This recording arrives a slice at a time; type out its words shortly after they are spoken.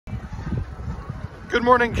Good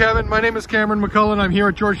morning, Kevin. My name is Cameron McCullen. I'm here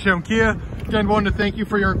at Georgetown Kia. Again, wanted to thank you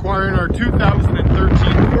for your inquiry in our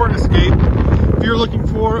 2013 Ford Escape. If you're looking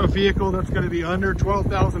for a vehicle that's going to be under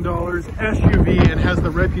 $12,000 SUV and has the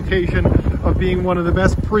reputation of being one of the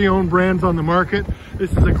best pre-owned brands on the market,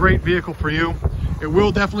 this is a great vehicle for you. It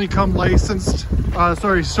will definitely come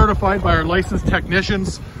certified by our licensed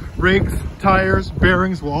technicians. Rigs, tires,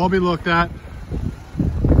 bearings will all be looked at.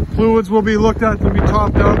 Fluids will be looked at, they'll be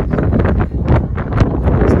topped up.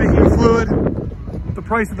 Speaking of fluid, the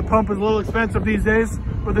price of the pump is a little expensive these days,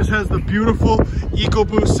 but this has the beautiful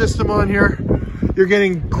EcoBoost system on here. You're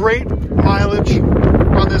getting great mileage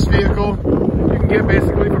on this vehicle. You can get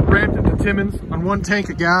basically from Brampton to Timmins on one tank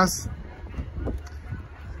of gas.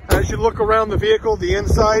 As you look around the vehicle, the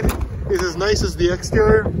inside is as nice as the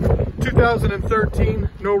exterior. 2013,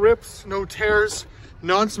 no rips, no tears,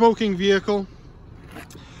 non-smoking vehicle.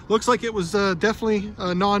 Looks like it was definitely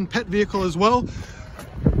a non-pet vehicle as well.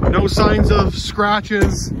 No signs of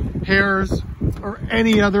scratches, hairs, or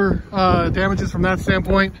any other damages from that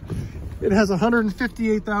standpoint. It has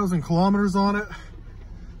 158,000 kilometers on it.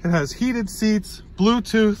 It has heated seats,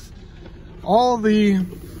 Bluetooth, all the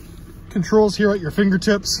controls here at your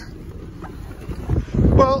fingertips.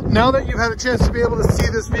 Well, now that you've had a chance to be able to see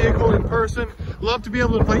this vehicle in person, love to be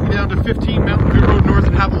able to invite you down to 15 Mountain View Road North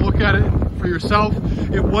and have a look at it for yourself.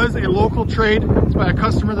 It was a local trade. It's by a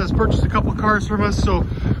customer that's purchased a couple cars from us, so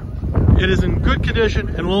it is in good condition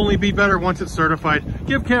and will only be better once it's certified.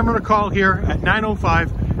 Give Cameron a call here at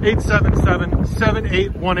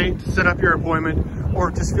 905-877-7818 to set up your appointment,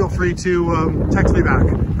 or just feel free to text me back.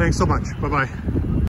 Thanks so much. Bye-bye.